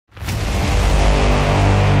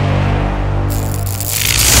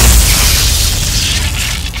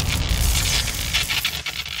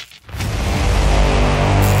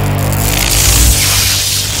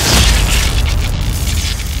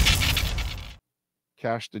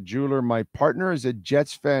Cash the Jeweler. My partner is a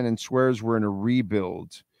Jets fan and swears we're in a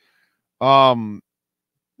rebuild.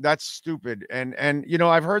 That's stupid. And you know,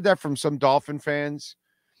 I've heard that from some Dolphin fans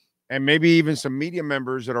and maybe even some media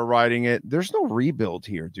members that are writing it. There's no rebuild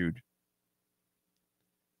here, dude.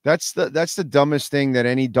 That's the dumbest thing that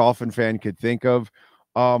any Dolphin fan could think of.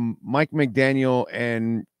 Mike McDaniel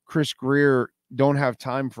and Chris Greer don't have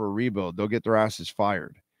time for a rebuild. They'll get their asses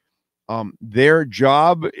fired. Their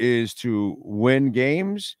job is to win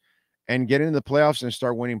games and get into the playoffs and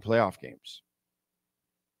start winning playoff games.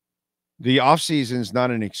 The offseason is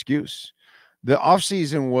not an excuse. The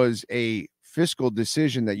offseason was a fiscal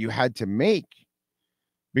decision that you had to make,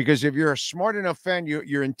 because if you're a smart enough fan,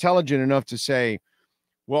 you're intelligent enough to say,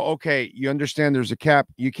 well, okay, you understand there's a cap.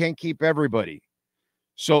 You can't keep everybody.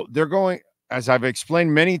 So they're going, as I've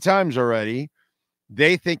explained many times already,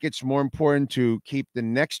 they think it's more important to keep the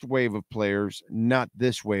next wave of players, not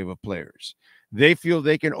this wave of players. They feel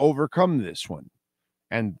they can overcome this one.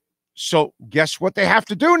 And so guess what they have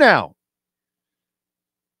to do now?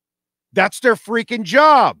 That's their freaking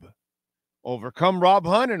job. Overcome Rob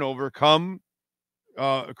Hunt and overcome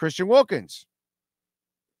Christian Wilkins.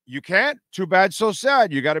 You can't? Too bad, so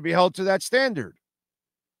sad. You got to be held to that standard.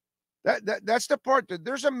 That's the part that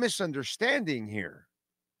there's a misunderstanding here.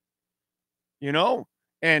 You know,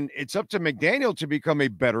 and it's up to McDaniel to become a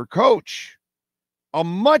better coach, a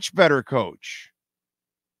much better coach.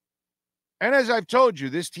 And as I've told you,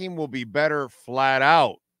 this team will be better flat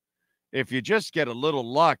out if you just get a little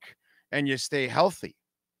luck and you stay healthy.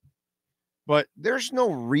 But there's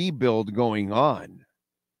no rebuild going on.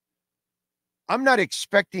 I'm not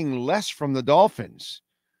expecting less from the Dolphins.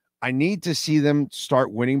 I need to see them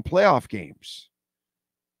start winning playoff games.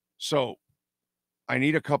 So I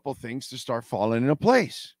need a couple things to start falling into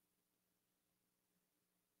place.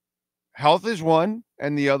 Health is one,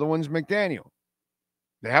 and the other one's McDaniel.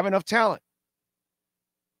 They have enough talent.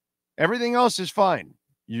 Everything else is fine.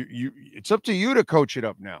 It's up to you to coach it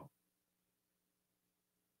up now.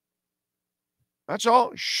 That's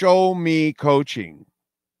all. Show me coaching.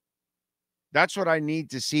 That's what I need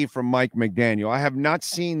to see from Mike McDaniel. I have not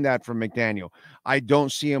seen that from McDaniel. I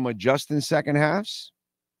don't see him adjust in second halves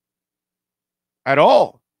at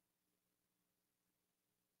all.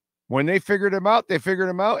 When they figured him out,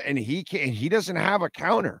 and he doesn't have a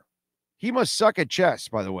counter. He must suck at chess,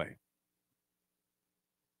 by the way.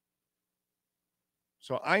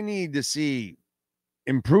 So I need to see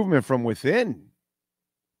improvement from within.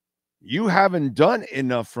 You haven't done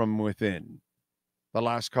enough from within the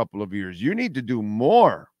last couple of years. You need to do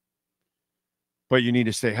more, but you need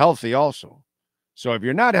to stay healthy also. So if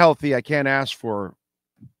you're not healthy, I can't ask for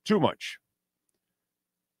too much.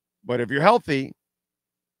 But if you're healthy,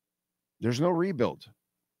 there's no rebuild.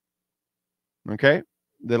 Okay?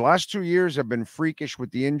 The last 2 years have been freakish with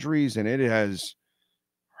the injuries, and it has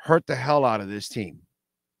hurt the hell out of this team.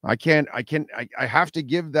 I have to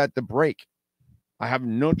give that the break. I have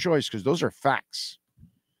no choice because those are facts.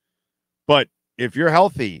 But if you're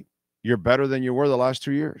healthy, you're better than you were the last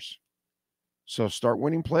 2 years. So start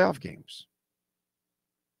winning playoff games.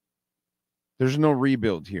 There's no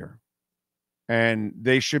rebuild here. And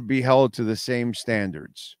they should be held to the same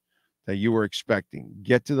standards that you were expecting.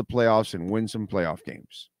 Get to the playoffs and win some playoff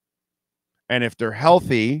games. And if they're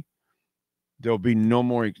healthy, there'll be no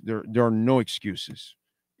more. There are no excuses.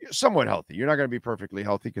 You're somewhat healthy. You're not going to be perfectly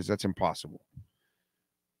healthy because that's impossible.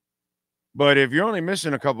 But if you're only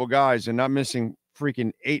missing a couple guys and not missing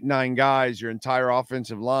freaking 8-9 guys, your entire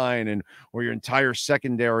offensive line or your entire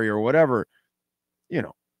secondary or whatever, you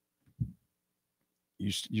know,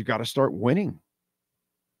 you got to start winning.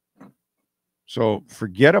 So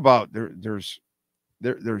forget about there's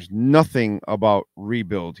nothing about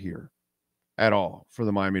rebuild here at all for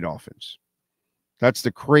the Miami Dolphins. That's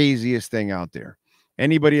the craziest thing out there.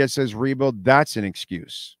 Anybody that says rebuild, that's an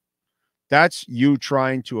excuse. That's you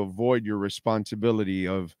trying to avoid your responsibility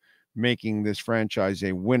of making this franchise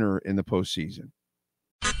a winner in the postseason.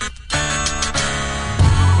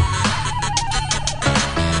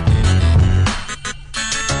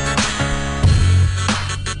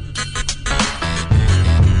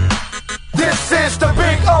 This is the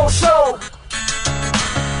Big O Show.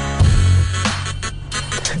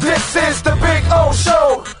 This is the